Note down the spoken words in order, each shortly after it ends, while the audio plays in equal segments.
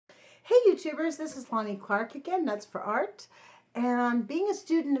Hey YouTubers, this is Lonnie Clark again, Nuts for Art. And being a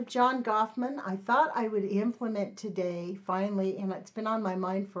student of John Goffman, I thought I would implement today, finally, and it's been on my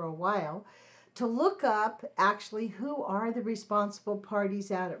mind for a while, to look up actually who are the responsible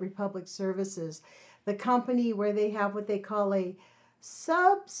parties out at Republic Services, the company where they have what they call a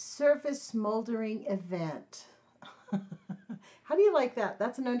subsurface smoldering event. How do you like that?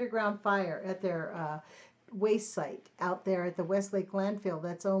 That's an underground fire at their waste site out there at the Westlake landfill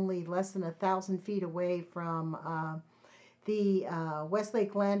that's only less than 1,000 feet away from the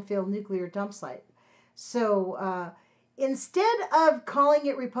Westlake landfill nuclear dump site. So instead of calling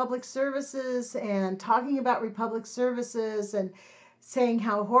it Republic Services and talking about Republic Services and saying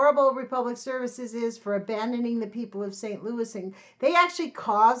how horrible Republic Services is for abandoning the people of St. Louis, and they actually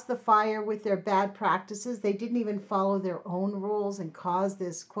caused the fire with their bad practices. They didn't even follow their own rules and caused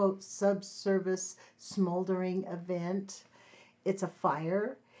this, quote, subsurface smoldering event. It's a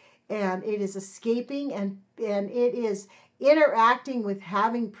fire, and it is escaping, and it is interacting with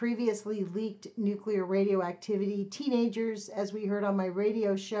having previously leaked nuclear radioactivity. Teenagers, as we heard on my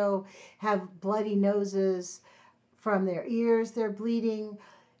radio show, have bloody noses from their ears, they're bleeding.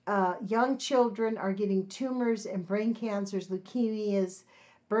 Young children are getting tumors and brain cancers, leukemias,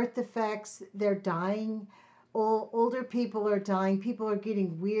 birth defects. They're dying. Older people are dying. People are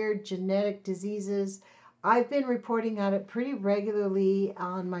getting weird genetic diseases. I've been reporting on it pretty regularly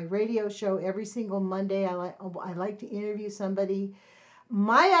on my radio show every single Monday. I like to interview somebody.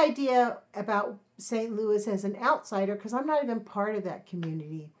 My idea about St. Louis as an outsider, because I'm not even part of that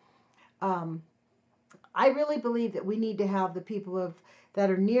community, I really believe that we need to have the people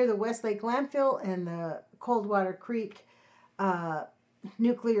that are near the Westlake landfill and the Coldwater Creek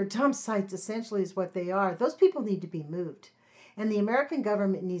nuclear dump sites, essentially is what they are. Those people need to be moved. And the American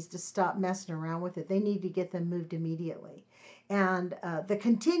government needs to stop messing around with it. They need to get them moved immediately. And the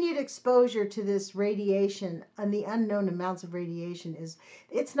continued exposure to this radiation and the unknown amounts of radiation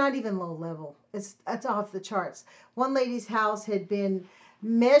it's not even low level. It's off the charts. One lady's house had been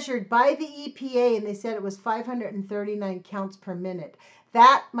measured by the EPA, and they said it was 539 counts per minute.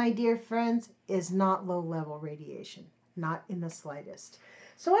 That, my dear friends, is not low-level radiation, not in the slightest.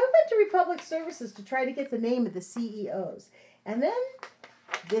 So I went to Republic Services to try to get the name of the CEOs, and then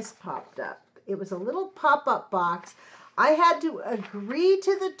this popped up. It was a little pop-up box. I had to agree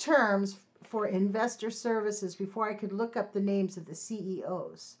to the terms for investor services before I could look up the names of the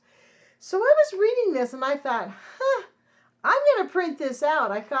CEOs. So I was reading this, and I thought, I'm going to print this out.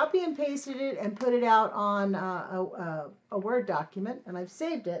 I copy and pasted it and put it out on a Word document, and I've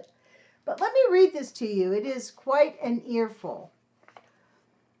saved it. But let me read this to you. It is quite an earful.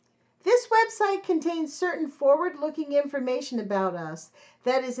 This website contains certain forward-looking information about us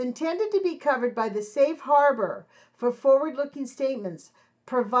that is intended to be covered by the safe harbor for forward-looking statements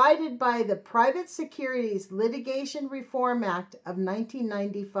provided by the Private Securities Litigation Reform Act of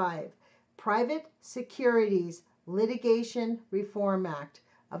 1995. Private Securities Litigation Reform Act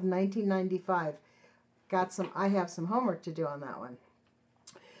of 1995. I have some homework to do on that one.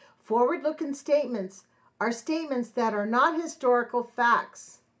 Forward-looking statements are statements that are not historical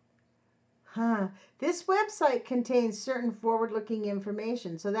facts. This website contains certain forward-looking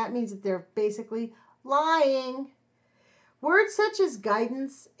information, so that means that they're basically lying. Words such as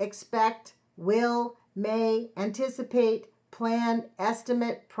guidance, expect, will, may, anticipate, plan,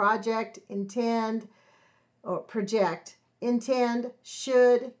 estimate, project, intend, or project, intend,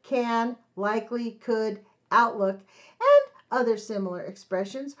 should, can, likely, could, outlook, and other similar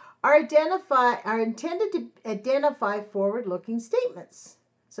expressions are intended to identify forward-looking statements.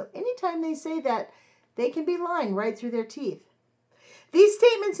 So anytime they say that, they can be lying right through their teeth. These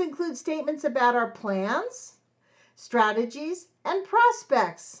statements include statements about our plans, strategies, and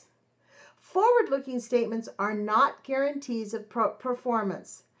prospects. Forward-looking statements are not guarantees of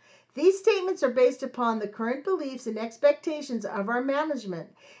performance. These statements are based upon the current beliefs and expectations of our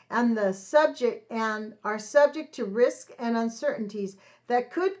management and are subject to risks and uncertainties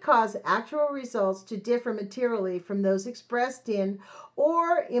that could cause actual results to differ materially from those expressed in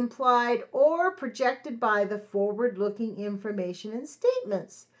or implied or projected by the forward-looking information and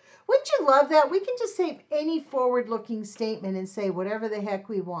statements. Wouldn't you love that? We can just say any forward-looking statement and say whatever the heck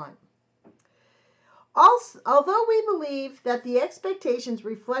we want. Also, although we believe that the expectations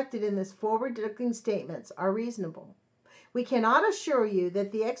reflected in this forward-looking statements are reasonable, we cannot assure you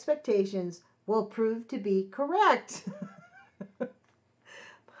that the expectations will prove to be correct.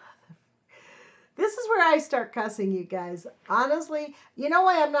 This is where I start cussing, you guys. Honestly, you know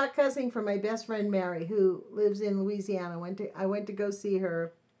why I'm not cussing? For my best friend Mary, who lives in Louisiana. I went to go see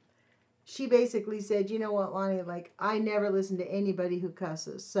her she basically said, you know what, Lonnie, like, I never listen to anybody who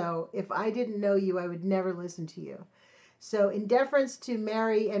cusses. So if I didn't know you, I would never listen to you. So, in deference to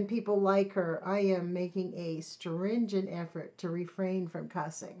Mary and people like her, I am making a stringent effort to refrain from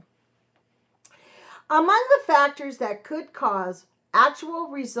cussing. Among the factors that could cause actual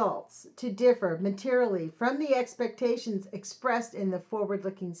results to differ materially from the expectations expressed in the forward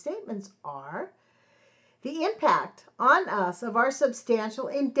looking statements are the impact on us of our substantial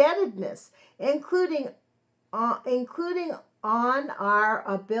indebtedness, including on our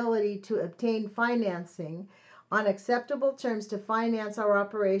ability to obtain financing on acceptable terms to finance our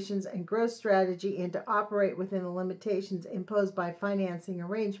operations and growth strategy and to operate within the limitations imposed by financing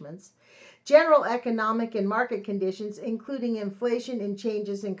arrangements, general economic and market conditions, including inflation and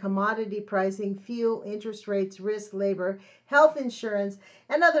changes in commodity pricing, fuel, interest rates, risk, labor, health insurance,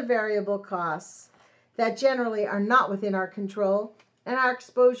 and other variable costs that generally are not within our control, and our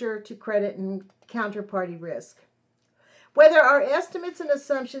exposure to credit and counterparty risk. Whether our estimates and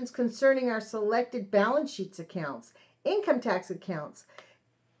assumptions concerning our selected balance sheets accounts, income tax accounts,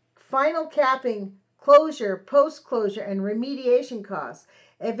 final capping, closure, post-closure, and remediation costs,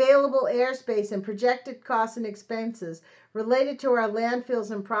 available airspace, and projected costs and expenses related to our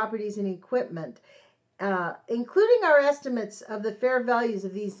landfills and properties and equipment, including our estimates of the fair values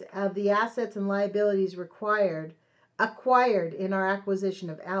of the assets and liabilities acquired in our acquisition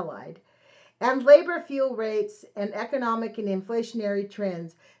of Allied, and labor, fuel rates, and economic and inflationary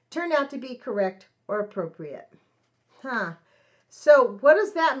trends turn out to be correct or appropriate. So what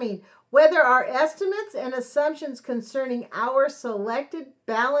does that mean? Whether our estimates and assumptions concerning our selected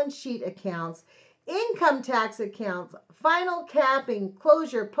balance sheet accounts, income tax accounts, final capping,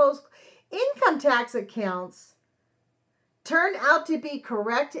 closure, post income tax accounts turn out to be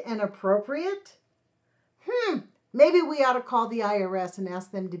correct and appropriate? Maybe we ought to call the IRS and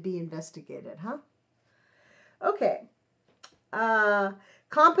ask them to be investigated, huh? Okay.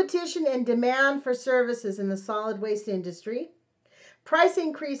 Competition and demand for services in the solid waste industry. Price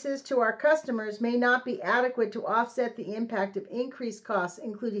increases to our customers may not be adequate to offset the impact of increased costs,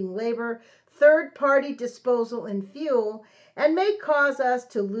 including labor, third-party disposal, and fuel, and may cause us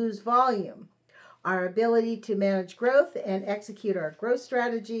to lose volume. Our ability to manage growth and execute our growth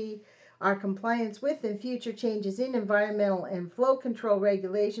strategy, our compliance with and future changes in environmental and flow control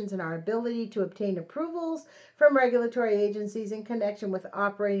regulations, and our ability to obtain approvals from regulatory agencies in connection with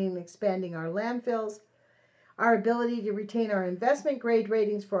operating and expanding our landfills, our ability to retain our investment grade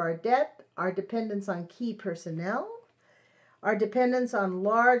ratings for our debt, our dependence on key personnel, our dependence on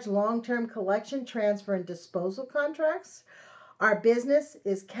large long-term collection, transfer, and disposal contracts. Our business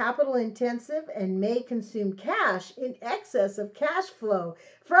is capital intensive and may consume cash in excess of cash flow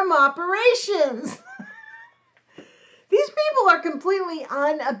from operations. These people are completely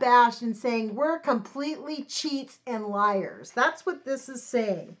unabashed in saying we're completely cheats and liars. That's what this is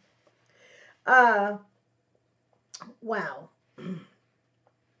saying. Wow.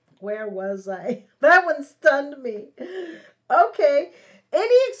 Where was I? That one stunned me. Okay.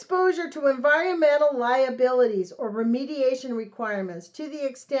 Any exposure to environmental liabilities or remediation requirements to the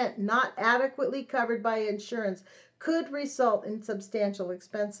extent not adequately covered by insurance could result in substantial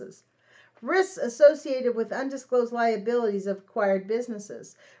expenses. Risks associated with undisclosed liabilities of acquired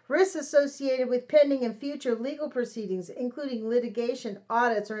businesses. Risks associated with pending and future legal proceedings, including litigation,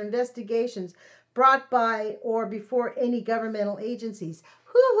 audits, or investigations brought by or before any governmental agencies.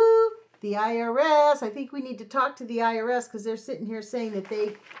 Hoo-hoo! The IRS. I think we need to talk to the IRS because they're sitting here saying that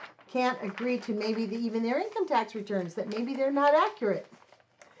they can't agree to maybe even their income tax returns, that maybe they're not accurate.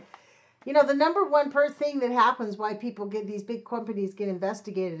 You know, the number one thing that happens why people get these big companies get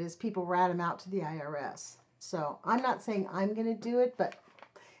investigated is people rat them out to the IRS. So I'm not saying I'm going to do it, but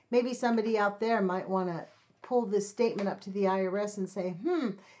maybe somebody out there might want to pull this statement up to the IRS and say,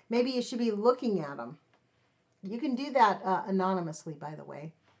 maybe you should be looking at them. You can do that anonymously, by the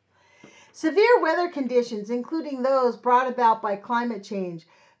way. Severe weather conditions, including those brought about by climate change,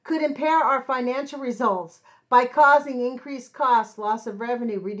 could impair our financial results by causing increased costs, loss of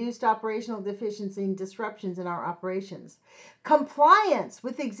revenue, reduced operational deficiency, and disruptions in our operations. Compliance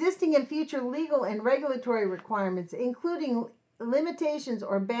with existing and future legal and regulatory requirements, including limitations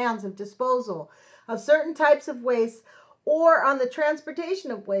or bans of disposal of certain types of waste or on the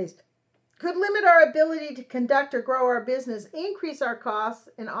transportation of waste, could limit our ability to conduct or grow our business, increase our costs,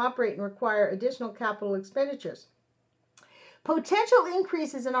 and operate and require additional capital expenditures. Potential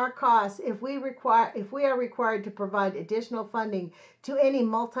increases in our costs if we are required to provide additional funding to any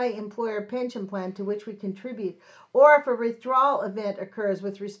multi-employer pension plan to which we contribute, or if a withdrawal event occurs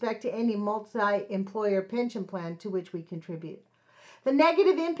with respect to any multi-employer pension plan to which we contribute. The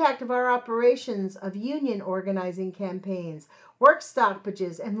negative impact of our operations of union organizing campaigns, work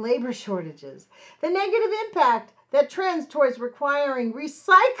stoppages, and labor shortages. The negative impact that trends towards requiring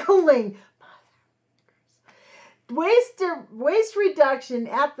recycling, waste reduction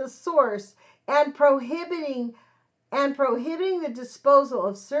at the source, and prohibiting the disposal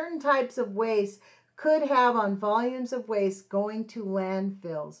of certain types of waste could have on volumes of waste going to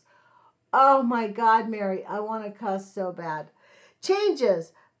landfills. Oh my God, Mary, I want to cuss so bad.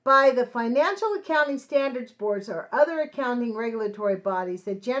 Changes by the financial accounting standards boards or other accounting regulatory bodies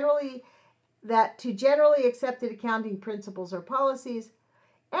that to generally accepted accounting principles or policies.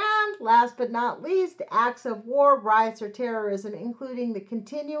 And last but not least, acts of war, riots, or terrorism, including the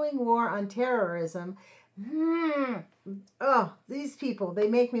continuing war on terrorism. Oh, these people, they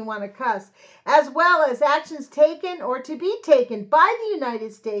make me want to cuss. As well as actions taken or to be taken by the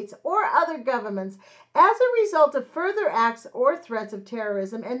United States or other governments as a result of further acts or threats of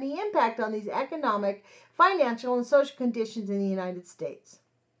terrorism and the impact on these economic, financial, and social conditions in the United States.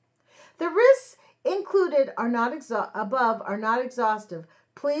 The risks included are not exhaustive.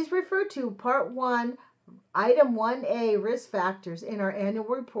 Please refer to Part 1, Item 1A, Risk Factors, in our annual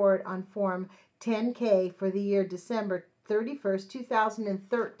report on Form 10-K for the year December 31st,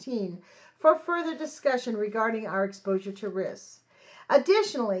 2013 for further discussion regarding our exposure to risks.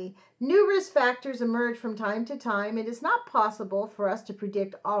 Additionally, new risk factors emerge from time to time. It is not possible for us to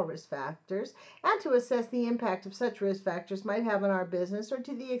predict all risk factors and to assess the impact of such risk factors might have on our business or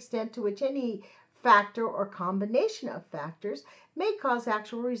to the extent to which any factor or combination of factors may cause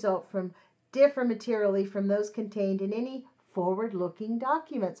actual result from differ materially from those contained in any forward-looking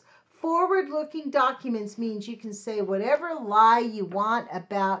documents. Forward-looking documents means you can say whatever lie you want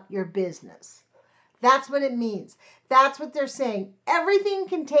about your business. That's what it means. That's what they're saying. Everything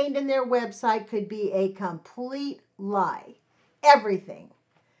contained in their website could be a complete lie. Everything.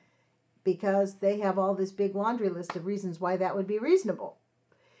 Because they have all this big laundry list of reasons why that would be reasonable.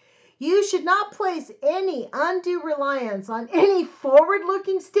 You should not place any undue reliance on any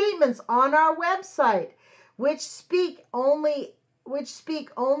forward-looking statements on our website, which speak only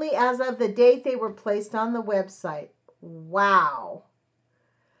as of the date they were placed on the website. Wow.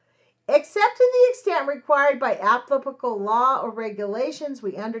 Except to the extent required by applicable law or regulations,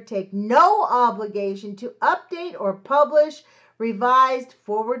 we undertake no obligation to update or publish revised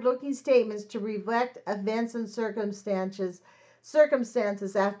forward-looking statements to reflect events and circumstances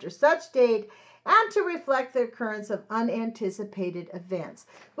after such date and to reflect the occurrence of unanticipated events.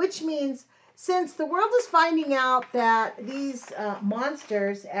 Which means, since the world is finding out that these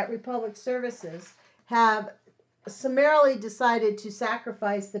monsters at Republic Services have summarily decided to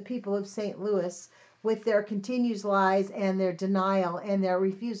sacrifice the people of St. Louis with their continued lies and their denial and their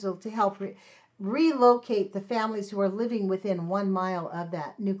refusal to help relocate the families who are living within 1 mile of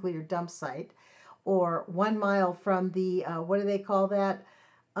that nuclear dump site, or 1 mile from the, what do they call that?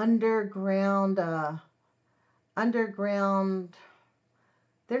 Underground,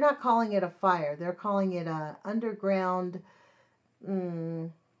 they're not calling it a fire. They're calling it a underground,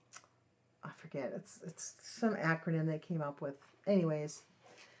 I forget. It's some acronym they came up with. Anyways,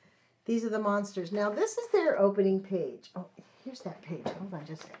 these are the monsters. Now, this is their opening page. Oh, here's that page. Hold on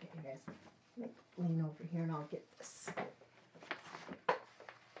just a second, you guys. Let me lean over here and I'll get this.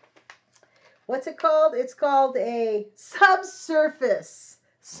 What's it called? It's called a subsurface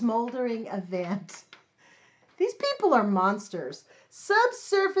smoldering event. These people are monsters.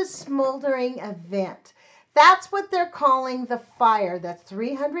 Subsurface smoldering event. That's what they're calling the fire that's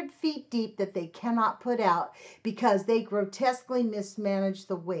 300 feet deep that they cannot put out because they grotesquely mismanaged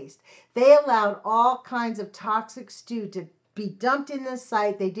the waste. They allowed all kinds of toxic stew to be dumped in the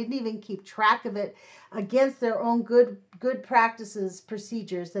site. They didn't even keep track of it against their own good practices,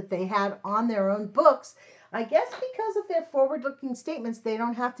 procedures that they had on their own books. I guess because of their forward-looking statements, they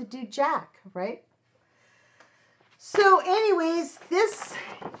don't have to do jack, right? So anyways, this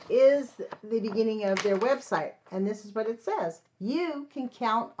is the beginning of their website, and this is what it says. You can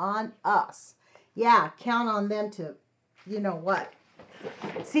count on us. Yeah, count on them to, you know what.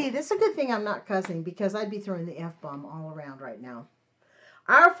 See, this is a good thing I'm not cussing because I'd be throwing the F-bomb all around right now.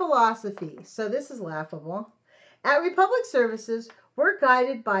 Our philosophy. So this is laughable. At Republic Services, we're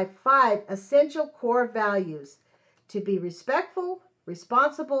guided by 5 essential core values: to be respectful,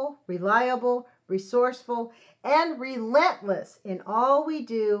 responsible, reliable, resourceful, and relentless in all we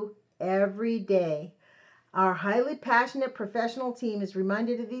do every day. Our highly passionate professional team is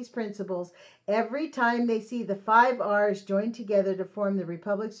reminded of these principles every time they see the 5 R's joined together to form the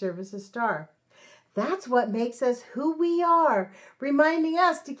Republic Services star. That's what makes us who we are, reminding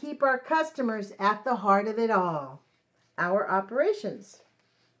us to keep our customers at the heart of it all. our operations.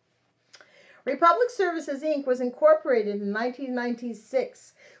 Republic Services, Inc. was incorporated in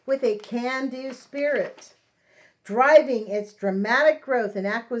 1996 with a can-do spirit, driving its dramatic growth and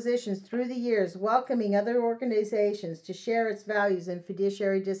acquisitions through the years, welcoming other organizations to share its values and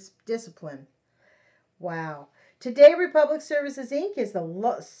fiduciary discipline. Wow. Today, Republic Services, Inc. is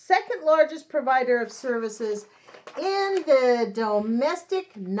the second largest provider of services in the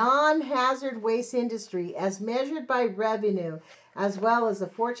domestic non-hazard waste industry as measured by revenue, as well as a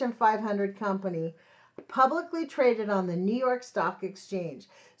Fortune 500 company publicly traded on the New York Stock Exchange.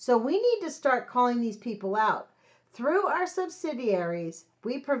 So we need to start calling these people out. Through our subsidiaries,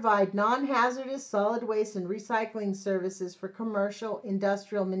 we provide non-hazardous solid waste and recycling services for commercial,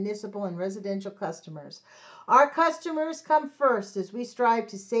 industrial, municipal, and residential customers. Our customers come first as we strive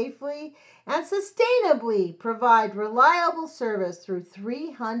to safely and sustainably provide reliable service through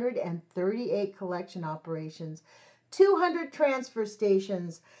 338 collection operations, 200 transfer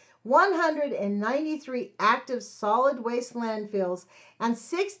stations, 193 active solid waste landfills, and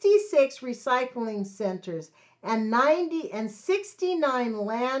 66 recycling centers, and 69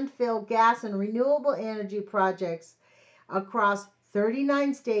 landfill gas and renewable energy projects across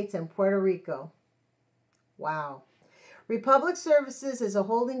 39 states and Puerto Rico. Wow. Republic Services is a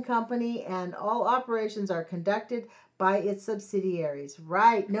holding company and all operations are conducted by its subsidiaries.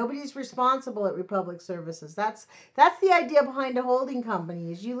 Right. Nobody's responsible at Republic Services. That's the idea behind a holding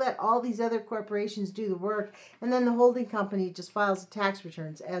company, is you let all these other corporations do the work and then the holding company just files the tax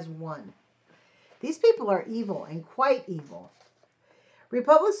returns as one. These people are evil and quite evil.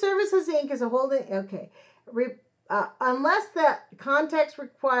 Republic Services, Inc. is a holding... Okay. Unless the context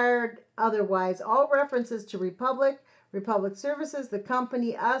required otherwise, all references to Republic Services, the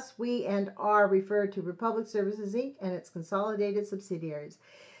company, us, we, and are referred to Republic Services, Inc. and its consolidated subsidiaries.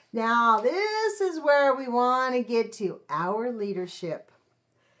 Now, this is where we want to get to our leadership.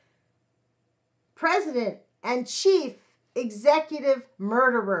 President and Chief Executive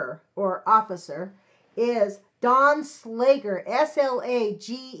Murderer or Officer is Don Slager,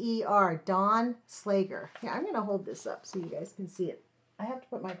 S-L-A-G-E-R, Don Slager. Yeah, I'm going to hold this up so you guys can see it. I have to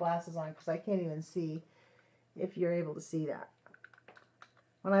put my glasses on because I can't even see if you're able to see that.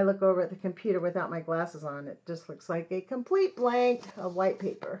 When I look over at the computer without my glasses on, it just looks like a complete blank of white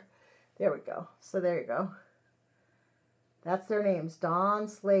paper. There we go. So there you go. That's their names, Don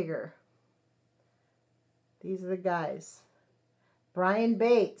Slager. These are the guys. Brian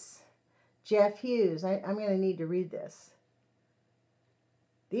Bates, Jeff Hughes. I'm going to need to read this.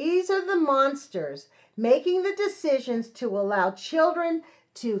 These are the monsters making the decisions to allow children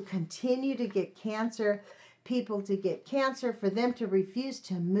to continue to get cancer, people to get cancer, for them to refuse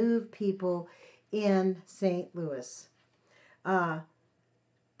to move people in St. Louis.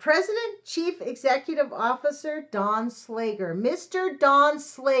 President, Chief Executive Officer, Don Slager. Mr. Don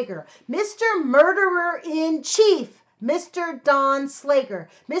Slager. Mr. Murderer in Chief. Mr. Don Slager.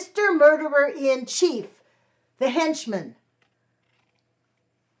 Mr. Murderer in Chief. The henchman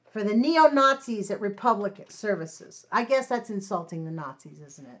for the neo-Nazis at Republic Services. I guess that's insulting the Nazis,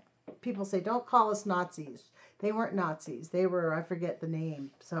 isn't it? People say, don't call us Nazis. They weren't Nazis. They were, I forget the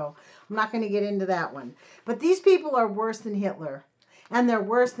name. So I'm not going to get into that one. But these people are worse than Hitler. And they're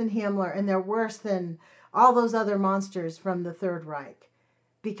worse than Himmler, and they're worse than all those other monsters from the Third Reich.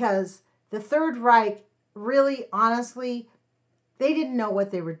 Because the Third Reich, really, honestly, they didn't know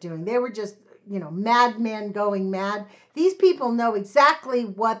what they were doing. They were just, madmen going mad. These people know exactly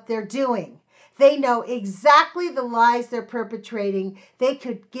what they're doing. They know exactly the lies they're perpetrating. They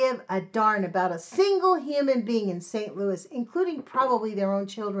could give a darn about a single human being in St. Louis, including probably their own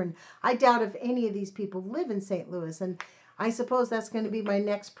children. I doubt if any of these people live in St. Louis, and I suppose that's going to be my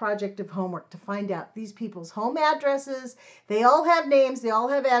next project of homework, to find out these people's home addresses. They all have names. They all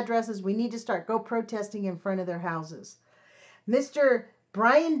have addresses. We need to start go protesting in front of their houses. Mr.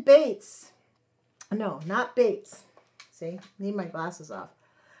 Brian Bates. No, not Bates. See, need my glasses off.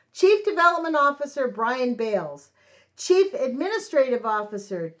 Chief Development Officer, Brian Bales. Chief Administrative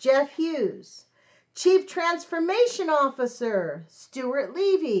Officer, Jeff Hughes. Chief Transformation Officer, Stuart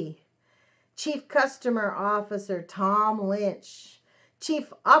Levy. Chief Customer Officer, Tom Lynch.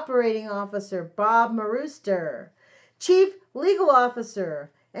 Chief Operating Officer, Bob Maruster. Chief Legal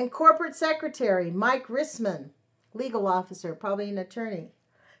Officer and Corporate Secretary, Mike Rissman. Legal Officer, probably an attorney.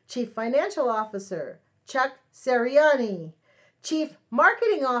 Chief Financial Officer, Chuck Seriani. Chief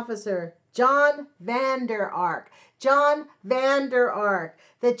Marketing Officer, John Vander Ark. John Vander Ark,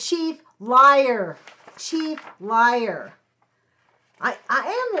 the chief liar. Chief liar. I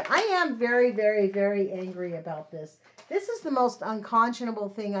am very, very, very angry about this. This is the most unconscionable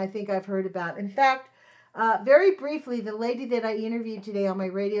thing I think I've heard about. In fact, Very briefly, the lady that I interviewed today on my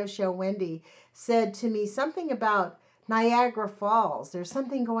radio show, Wendy, said to me something about Niagara Falls. There's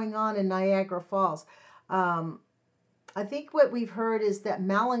something going on in Niagara Falls. Um, I think what we've heard is that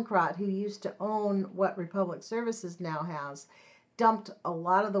Mallinckrodt, who used to own what Republic Services now has, dumped a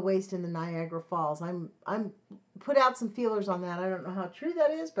lot of the waste in the Niagara Falls. I'm put out some feelers on that. I don't know how true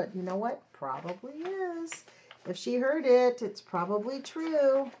that is, but you know what? Probably is. If she heard it, it's probably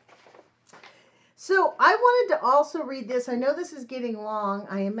true. So I wanted to also read this. I know this is getting long.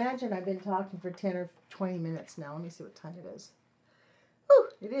 I imagine I've been talking for 10 or 20 minutes now. Let me see what time it is. Whew,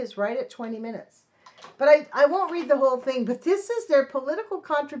 it is right at 20 minutes. But I won't read the whole thing. But this is their political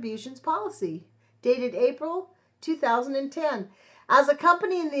contributions policy, dated April 2010. As a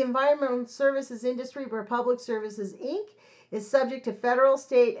company in the environmental services industry, Republic Services, Inc. is subject to federal,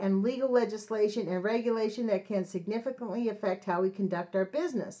 state, and legal legislation and regulation that can significantly affect how we conduct our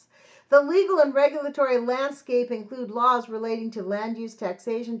business. The legal and regulatory landscape include laws relating to land use,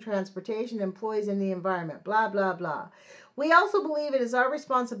 taxation, transportation, employees, and the environment, blah, blah, blah. We also believe it is our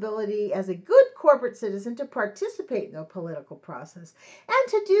responsibility as a good corporate citizen to participate in the political process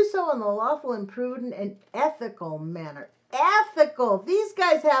and to do so in a lawful and prudent and ethical manner. Ethical. These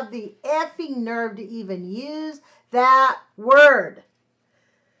guys have the effing nerve to even use that word.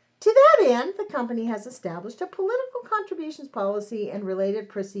 To that end, the company has established a political contributions policy and related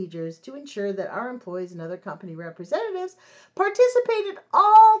procedures to ensure that our employees and other company representatives participate at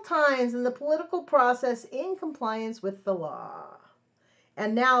all times in the political process in compliance with the law.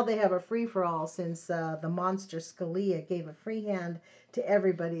 And now they have a free-for-all since the monster Scalia gave a free hand to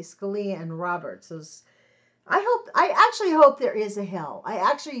everybody, Scalia and Roberts. Those I actually hope there is a hell.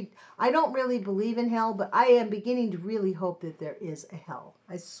 I don't really believe in hell, but I am beginning to really hope that there is a hell.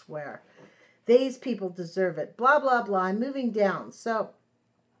 I swear. These people deserve it. Blah, blah, blah. I'm moving down. So,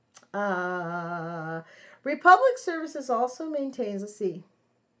 Republic Services also maintains, let's see.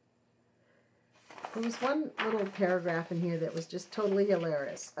 There was one little paragraph in here that was just totally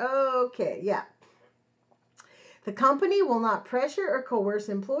hilarious. Okay, yeah. The company will not pressure or coerce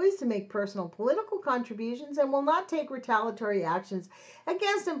employees to make personal political contributions and will not take retaliatory actions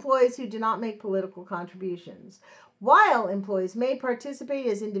against employees who do not make political contributions. While employees may participate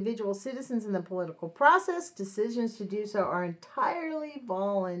as individual citizens in the political process, decisions to do so are entirely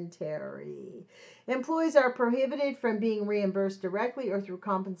voluntary. Employees are prohibited from being reimbursed directly or through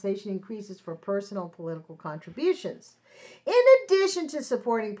compensation increases for personal political contributions. In addition to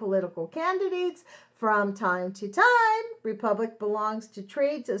supporting political candidates, from time to time, Republic belongs to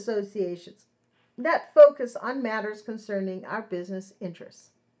trades associations that focus on matters concerning our business interests.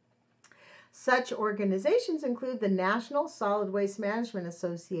 Such organizations include the National Solid Waste Management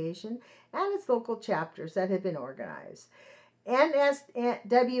Association and its local chapters that have been organized.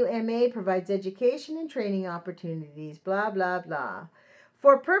 NSWMA provides education and training opportunities, blah, blah, blah.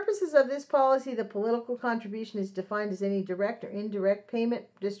 For purposes of this policy, the political contribution is defined as any direct or indirect payment,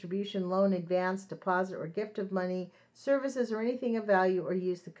 distribution, loan, advance, deposit, or gift of money, services, or anything of value or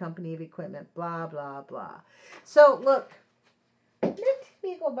use the company of equipment, blah, blah, blah. So, look, let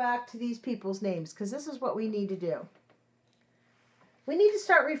me go back to these people's names because this is what we need to do. We need to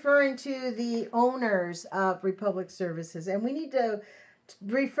start referring to the owners of Republic Services, and we need to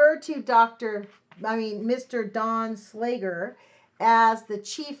refer to Mr. Don Slager as the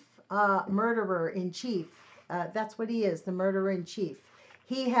chief murderer-in-chief. That's what he is, the murderer-in-chief.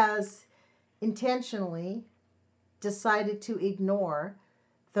 He has intentionally decided to ignore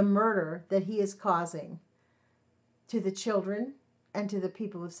the murder that he is causing to the children and to the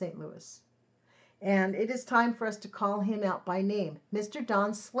people of St. Louis. And it is time for us to call him out by name. Mr.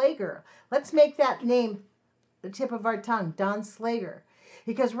 Don Slager. Let's make that name the tip of our tongue, Don Slager.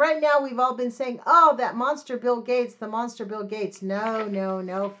 Because right now we've all been saying, oh, that monster Bill Gates, the monster Bill Gates. No, no,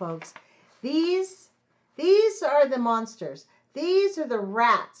 no, folks. These are the monsters. These are the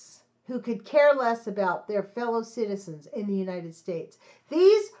rats who could care less about their fellow citizens in the United States.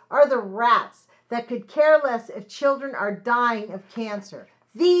 These are the rats that could care less if children are dying of cancer.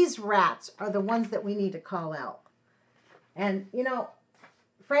 These rats are the ones that we need to call out. And,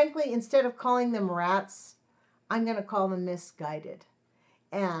 frankly, instead of calling them rats, I'm going to call them misguided.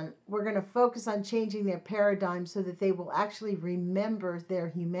 And we're going to focus on changing their paradigm so that they will actually remember their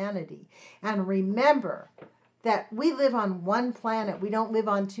humanity. And remember that we live on one planet. We don't live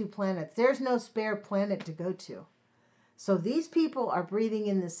on two planets. There's no spare planet to go to. So these people are breathing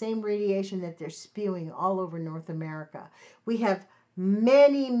in the same radiation that they're spewing all over North America. We have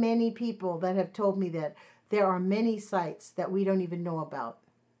many, many people that have told me that there are many sites that we don't even know about.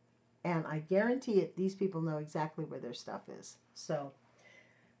 And I guarantee it, these people know exactly where their stuff is. So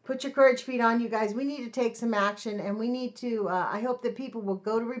Put your courage feet on, you guys. We need to take some action, and we need to, I hope that people will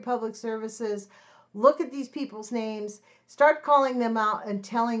go to Republic Services, look at these people's names, start calling them out and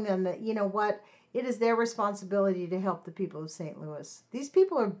telling them that, you know what, it is their responsibility to help the people of St. Louis. These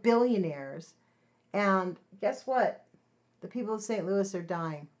people are billionaires, and guess what? The people of St. Louis are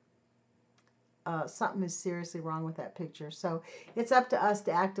dying. Something is seriously wrong with that picture. So it's up to us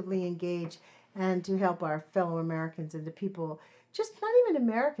to actively engage and to help our fellow Americans and the people, just not even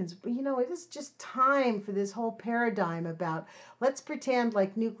Americans, but it is just time for this whole paradigm about let's pretend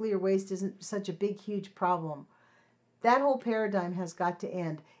like nuclear waste isn't such a big, huge problem. That whole paradigm has got to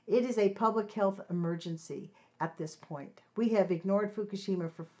end. It is a public health emergency at this point. We have ignored Fukushima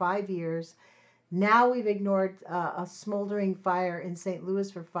for 5 years. Now we've ignored a smoldering fire in St. Louis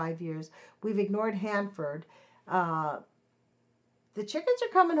for 5 years. We've ignored Hanford. Uh, the chickens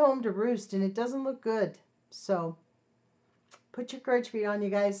are coming home to roost, and it doesn't look good. So put your courage feet on, you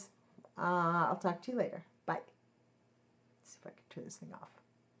guys. I'll talk to you later. Bye. Let's see if I can turn this thing off.